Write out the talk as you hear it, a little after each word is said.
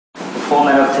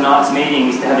format of tonight's meeting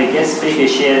is to have a guest speaker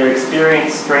share their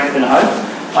experience, strength and hope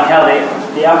on how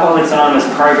the Alcoholics Anonymous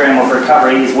program of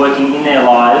recovery is working in their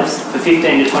lives for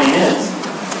 15 to 20 minutes.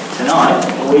 Tonight,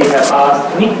 we have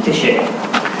asked Mick to share.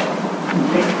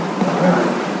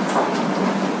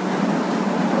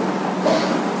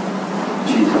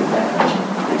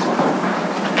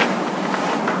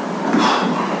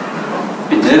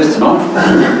 Bit nervous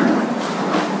tonight.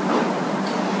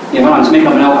 Yeah, my name's Mick.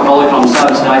 I'm an alcoholic. I'm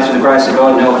starting today through the grace of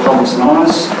God in Alcoholics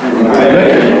Anonymous.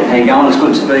 How you going? It's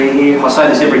good to be here. I say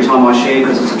this every time I share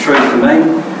because it's the truth for me.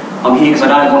 I'm here because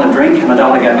I don't want to drink and I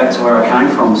don't want to go back to where I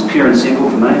came from. It's pure and simple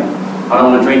for me. I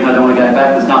don't want to drink and I don't want to go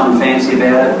back. There's nothing fancy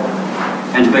about it.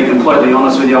 And to be completely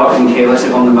honest with you, I couldn't care less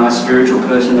if I'm the most spiritual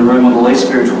person in the room or the least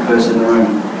spiritual person in the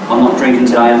room. I'm not drinking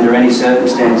today under any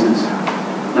circumstances.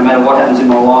 No matter what happens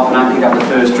in my life, I don't pick up the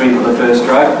first drink or the first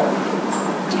drug.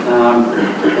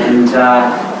 And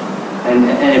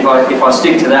if I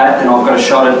stick to that, then I've got a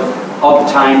shot at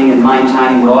obtaining and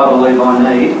maintaining what I believe I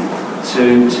need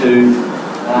to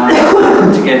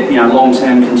get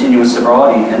long-term continuous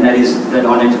sobriety, and that is that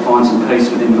I need to find some peace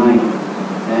within me,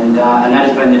 and that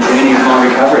has been the journey of my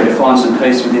recovery, to find some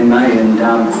peace within me, and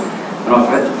I've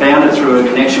found it through a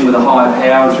connection with a higher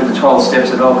power, through the 12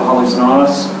 steps of Alcoholics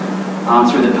Anonymous.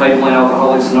 Through the people in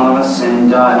Alcoholics Anonymous,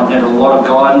 and I've had a lot of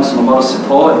guidance and a lot of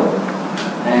support.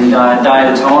 And day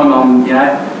at a time, I'm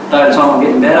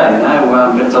getting better.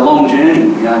 But it's a long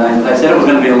journey. They said it was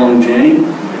going to be a long journey,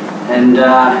 and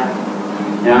I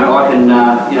can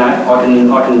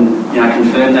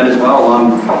confirm that as well.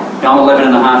 I'm 11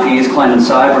 and a half years clean and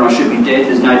sober, and I should be dead.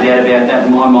 There's no doubt about that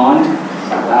in my mind.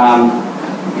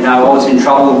 I was in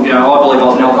trouble. I believe I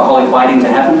was an alcoholic waiting to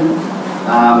happen.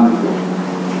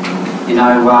 I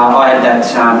had that,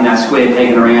 square peg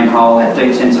in a round hole, that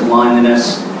deep sense of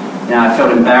loneliness. I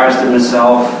felt embarrassed of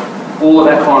myself. All of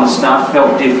that kind of stuff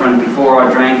felt different before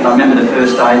I drank. And I remember the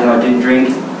first day that I did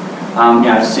drink,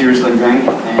 seriously drank,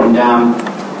 and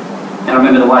I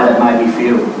remember the way that made me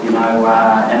feel,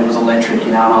 and it was electric,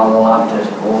 and I loved it.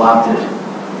 I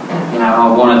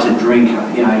wanted to drink,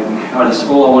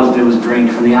 all I wanted to do was drink.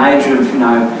 From the age of,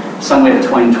 somewhere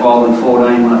between 12 and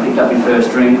 14, when I picked up my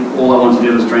first drink, all I wanted to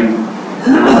do was drink.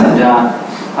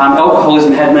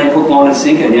 Alcoholism had me hook, line and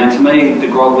sinker. To me, the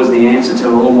grog was the answer to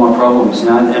all my problems,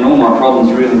 and all my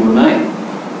problems really were me,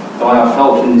 the way I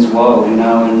felt in this world,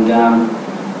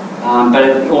 but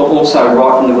it also,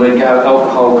 right from the word go,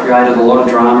 alcohol created a lot of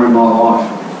drama in my life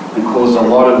and caused a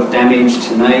lot of damage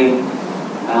to me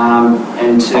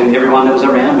and to everyone that was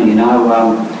around me. I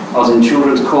was in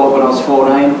children's court when I was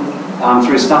 14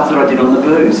 through stuff that I did on the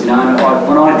booze. When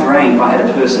I drank, I had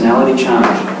a personality change.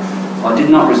 I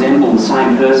did not resemble the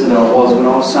same person that I was when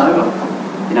I was sober.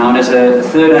 And as a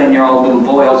 13-year-old little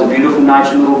boy, I was a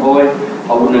beautiful-natured little boy.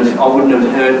 I wouldn't have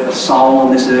hurt a soul on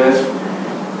this earth.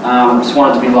 I just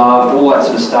wanted to be loved, all that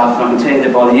sort of stuff. And I can tell you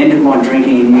that by the end of my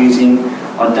drinking and using,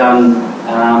 I'd done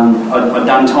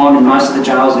time in most of the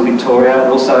jails in Victoria. I'd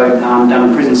also done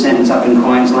a prison sentence up in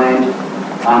Queensland.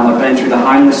 I'd been through the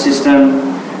homeless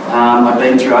system. I'd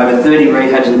been through over 30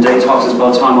 rehabs and detoxes by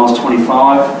the time I was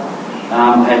 25.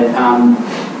 Had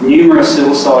numerous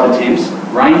suicide attempts,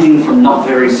 ranging from not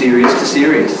very serious to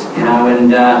serious,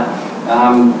 and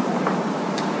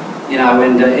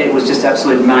it was just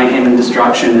absolute mayhem and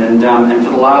destruction. And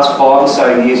for the last 5 or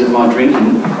so years of my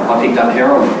drinking, I picked up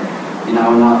heroin, and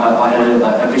I had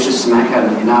a vicious smack at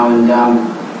it, and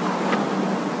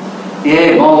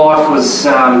my life was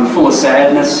full of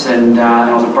sadness, and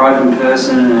I was a broken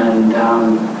person, and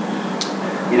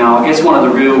I guess one of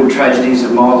the real tragedies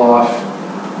of my life,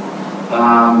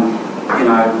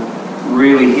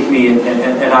 really hit me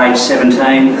at age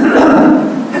 17.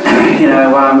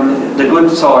 The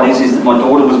good side is that my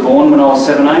daughter was born when I was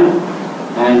 17,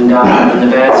 and the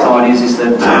bad side is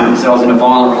that I was in a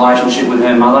violent relationship with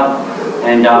her mother,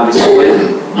 and we split.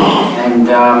 And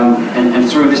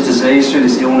through this disease, through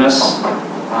this illness,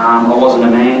 I wasn't a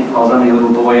man. I was only a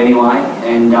little boy anyway,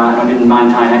 and I didn't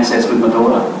maintain access with my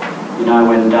daughter.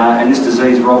 And this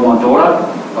disease robbed my daughter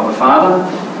of a father,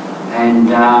 and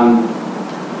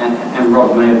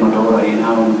robbed me of my daughter.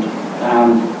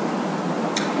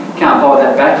 Can't buy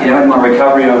that back. In my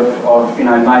recovery,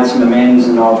 I've made some amends,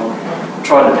 and I've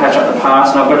tried to patch up the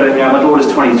past. And I've got my daughter's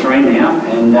 23 now,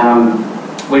 and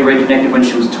we reconnected when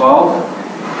she was 12,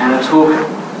 and it took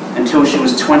until she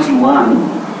was 21.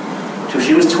 Till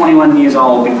she was 21 years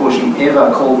old before she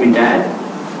ever called me dad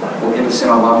or ever said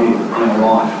I love you in her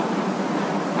life.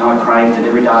 And I craved it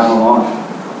every day of my life.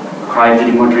 I craved it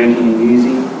in my drinking and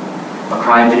using. I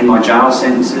craved it in my jail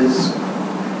sentences.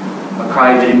 I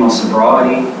craved it in my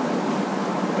sobriety.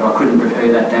 but I couldn't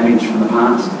repair that damage from the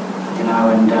past, you know,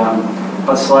 and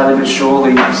but slowly but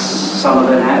surely some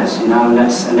of it has, you know, and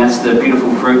that's the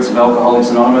beautiful fruits of Alcoholics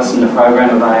Anonymous and the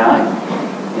program of AA,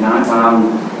 you know.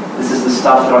 This is the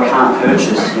stuff that I can't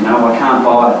purchase, you know, I can't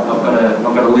buy it.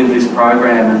 I've got to live this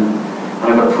program, and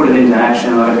I've got to put it into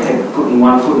action. I've got to keep putting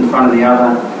one foot in front of the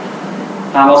other.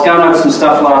 I was going over some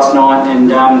stuff last night,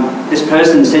 and this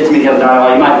person said to me the other day,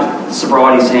 "Oh, you make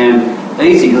sobriety sound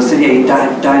easy." I said, "Yeah,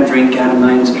 don't drink, go to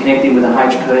means, connecting with the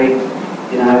HP,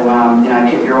 you know,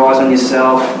 keep your eyes on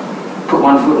yourself, put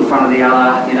one foot in front of the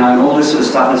other, you know, and all this sort of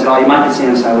stuff." And I said, "Oh, you make it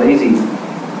sound so easy."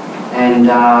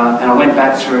 And I went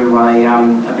back through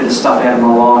a bit of stuff out of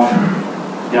my life,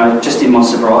 you know, just in my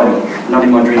sobriety, not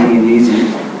in my drinking and using,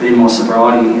 but in my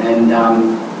sobriety, and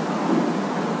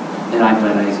it ain't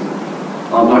been easy.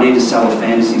 I'm not here to sell a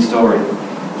fantasy story.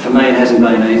 For me, it hasn't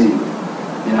been easy.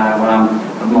 You know,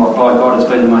 by God, it's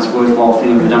been the most worthwhile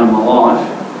thing I've ever done in my life,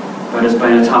 but it's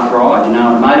been a tough ride. You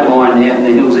know, a mate of mine out in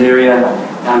the hills area,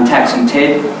 Taxi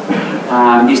Ted,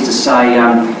 used to say, you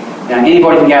know,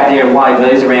 anybody can go out there and wave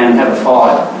these around and have a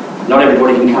fight. Not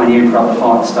everybody can come in here and put up a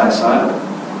fight and stay sober.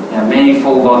 You know, many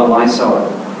fall by the wayside.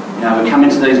 You know, we come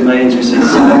into these meetings, we see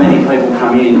so many people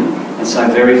come in and so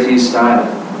very few stay.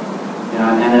 You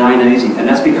know, and it ain't easy. And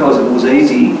that's because if it was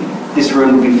easy, this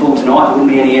room would be full tonight. There wouldn't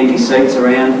be any empty seats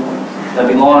around. They'd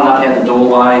be lining up out the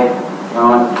doorway,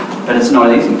 right? But it's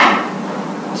not easy.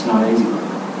 It's not easy.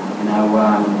 You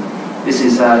know, this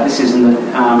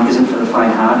isn't for the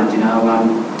faint-hearted. You know,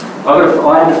 I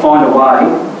had to find a way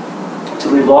to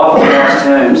live life on life's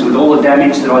terms with all the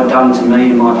damage that I'd done to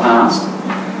me in my past.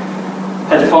 I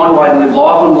had to find a way to live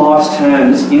life on life's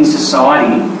terms in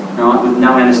society, right, with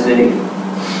no anaesthetic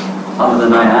other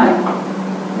than AA,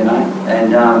 you know.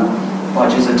 And I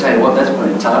tell you what, that's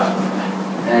pretty tough.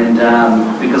 And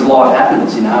because life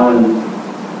happens, you know, and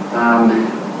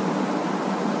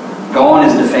gone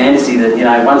is the fantasy that, you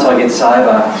know, once I get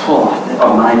sober,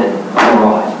 I've made it, I'm all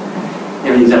right.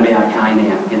 Everything's going to be okay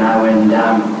now, you know, and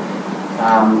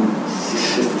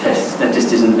that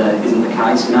just isn't the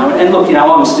case, you know. And look, you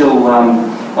know, I'm still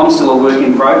a work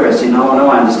in progress, you know, and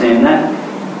I understand that.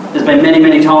 There's been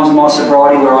many times in my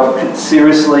sobriety where I've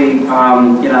seriously,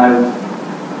 you know,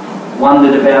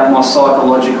 wondered about my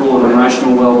psychological and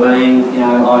emotional well-being. You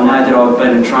know, I know that I've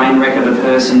been a train wreck of a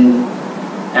person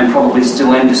and probably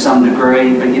still am to some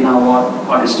degree, but you know what,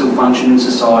 I can still function in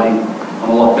society. I'm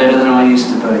a lot better than I used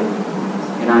to be.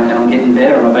 You know, and I'm getting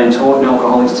better, and I've been taught in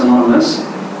Alcoholics Anonymous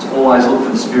to always look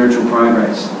for the spiritual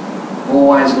progress.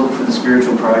 Always look for the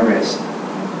spiritual progress.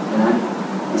 You know,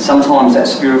 and sometimes that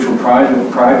spiritual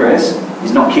progress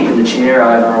is not kicking the chair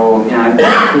over, or you know,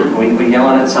 we're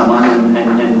yelling at someone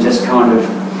and just kind of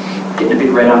getting a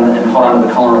bit red under and hot under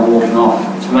the collar and walking off.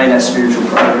 To me, that's spiritual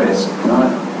progress. You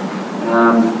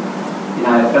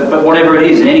know, but whatever it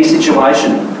is, in any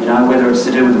situation. You know, whether it's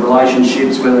to do with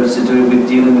relationships, whether it's to do with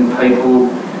dealing with people,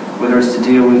 whether it's to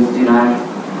deal with, you know,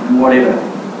 whatever,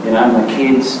 you know, my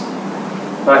kids.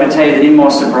 But I can tell you that in my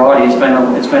sobriety, it's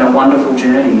been a wonderful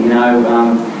journey. You know,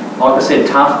 like I said,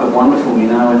 tough but wonderful. You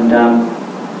know, and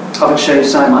I've achieved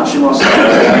so much in my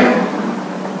sobriety.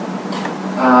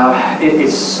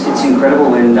 It's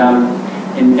incredible, and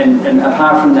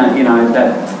apart from that, you know,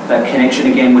 that connection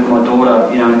again with my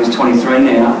daughter, you know, who's 23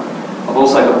 now. I've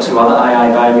also got two other AA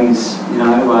babies, you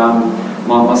know.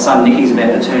 My son Nicky's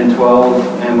about to turn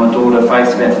 12, and my daughter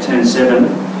Faith's about to turn 7,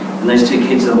 and these two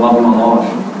kids are the love of my life.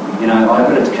 You know, I've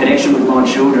got a connection with my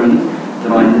children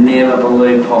that I never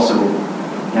believed possible.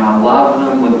 You know, I love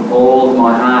them with all of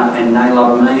my heart, and they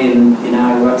love me, and you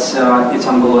know, it's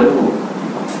unbelievable.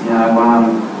 You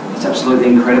know, it's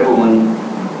absolutely incredible. And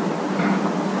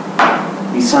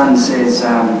my son says,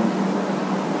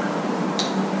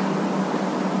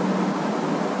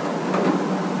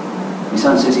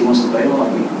 he wants to be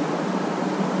like me.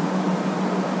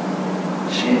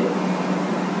 Shit.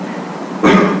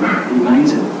 He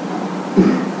means it.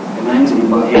 He means it.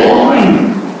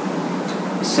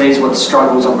 He sees what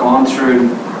struggles I've gone through.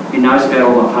 He knows about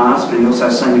all my past, but he also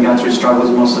seen me go through struggles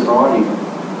in my sobriety.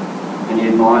 And he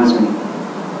admires me.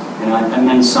 You know, that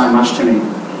means so much to me.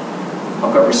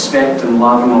 I've got respect and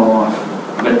love in my life.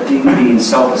 I've got dignity and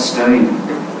self-esteem.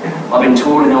 I've been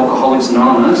taught in Alcoholics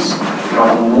Anonymous that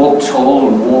I can walk tall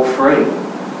and walk free.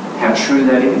 How true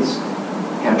that is.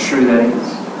 How true that is.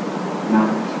 You know,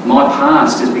 my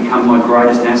past has become my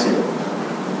greatest asset.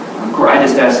 My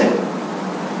greatest asset.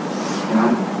 You know,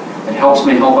 it helps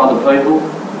me help other people,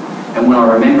 and when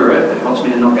I remember it, it helps me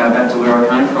to not go back to where I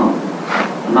came from.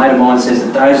 A mate of mine says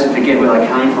that those that forget where they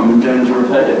came from are doomed to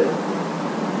repeat it.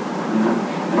 You know,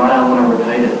 and I don't want to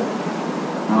repeat it.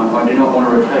 No, I do not want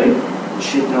to repeat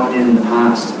shit that I did in the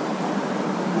past.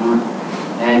 Right?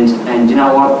 And you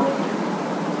know what?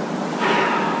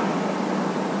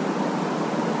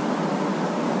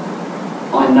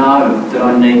 I know that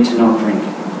I need to not drink.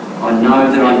 I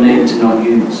know that I need to not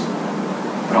use.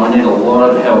 But I need a lot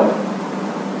of help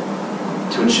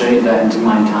to achieve that and to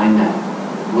maintain that.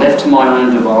 Left to my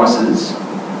own devices,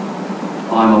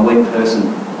 I'm a weak person,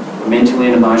 mentally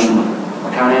and emotionally. I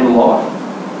can't handle life.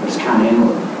 I just can't handle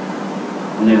it.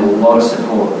 I need a lot of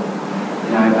support.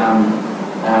 You know,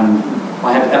 I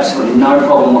have absolutely no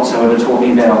problem whatsoever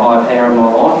talking about a higher power in my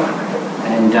life,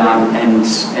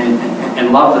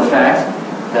 and love the fact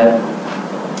that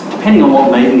depending on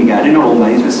what meeting you go to, not all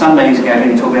meetings, but some meetings you go to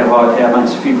and you talk about higher power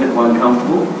makes a few people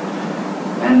uncomfortable,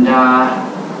 and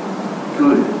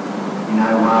good, you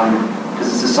know, because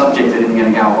it's a subject that isn't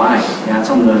going to go away. You know, it's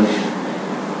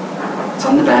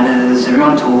on the banners,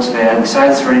 everyone talks about it. We say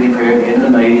the Serenity Prayer at the end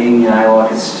of the meeting, you know,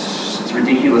 like it's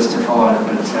ridiculous to fight it,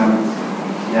 but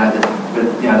you know,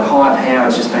 the higher power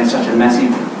has just been such a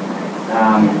massive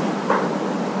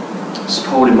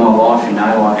support in my life, you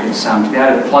know, like it's to be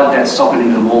able to plug that socket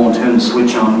into the wall and turn the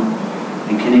switch on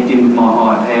and connect in with my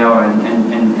higher power, and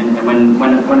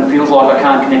when it feels like I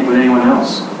can't connect with anyone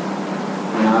else,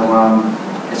 you know,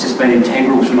 it's just been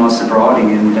integral to my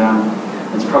sobriety, and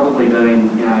it's probably been,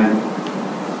 you know,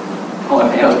 higher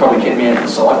power's probably kept me out of the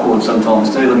psych ward sometimes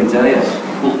too, let me tell you,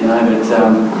 you know,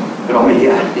 but I'm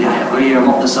here, you know, I'm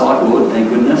off the psych ward, thank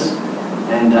goodness,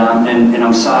 and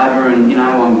I'm sober, and you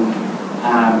know,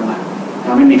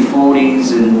 I'm in my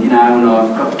 40s, and you know, and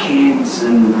I've got kids,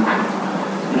 and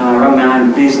you know, I run my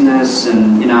own business,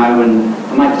 and you know, and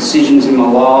I make decisions in my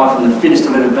life. I'm the fittest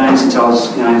I've ever been since I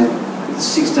was, you know,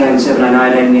 16, 17,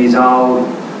 18 years old.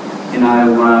 You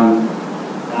know,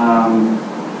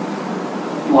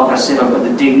 like I said, I've got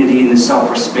the dignity and the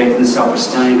self-respect and the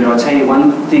self-esteem. But I tell you,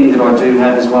 one thing that I do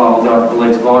have as well that I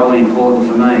believe is vitally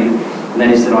important for me, and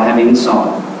that is that I have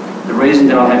insight. The reason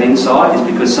that I have insight is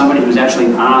because somebody who's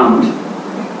actually armed,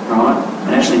 right,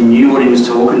 and actually knew what he was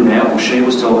talking about, or she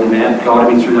was talking about,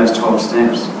 guided me through those 12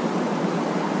 steps.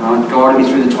 Right? Guided me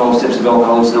through the 12 steps of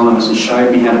Alcoholics Anonymous and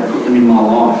showed me how to put them in my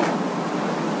life.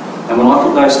 And when I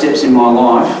put those steps in my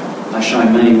life, they show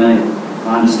me.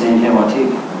 I understand how I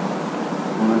tick.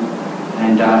 Right?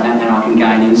 And I can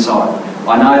gain insight.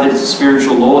 I know that it's a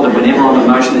spiritual law that whenever I'm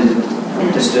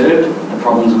emotionally disturbed, the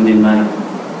problem's within me.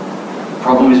 The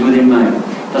problem is within me.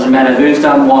 Doesn't matter who's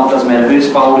done what, doesn't matter whose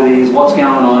fault it is, what's going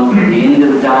on. At the end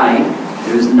of the day,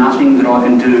 there is nothing that I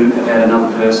can do about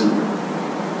another person.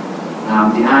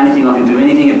 The only thing I can do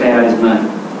anything about is me.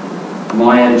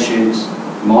 My attitudes,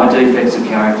 my defects of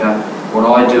character, what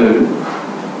I do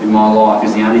in my life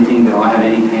is the only thing that I have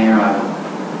any power over.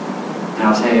 And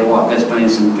I'll tell you what, there's been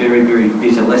some very, very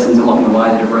bitter lessons along the way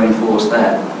that have reinforced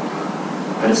that.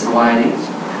 But it's the way it is.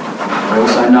 I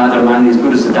also know that I'm only as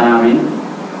good as the day I'm in.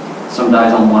 Some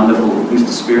days I'm wonderful, Mr.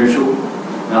 Spiritual,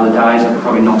 and other days I could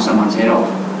probably knock someone's head off.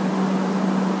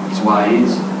 It's the way it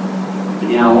is. But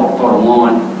you know what, bottom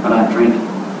line, I don't drink.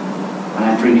 I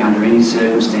don't drink under any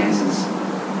circumstances.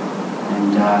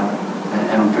 And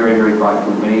I'm very, very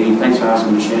grateful to be here. Thanks for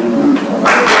asking me to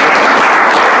share.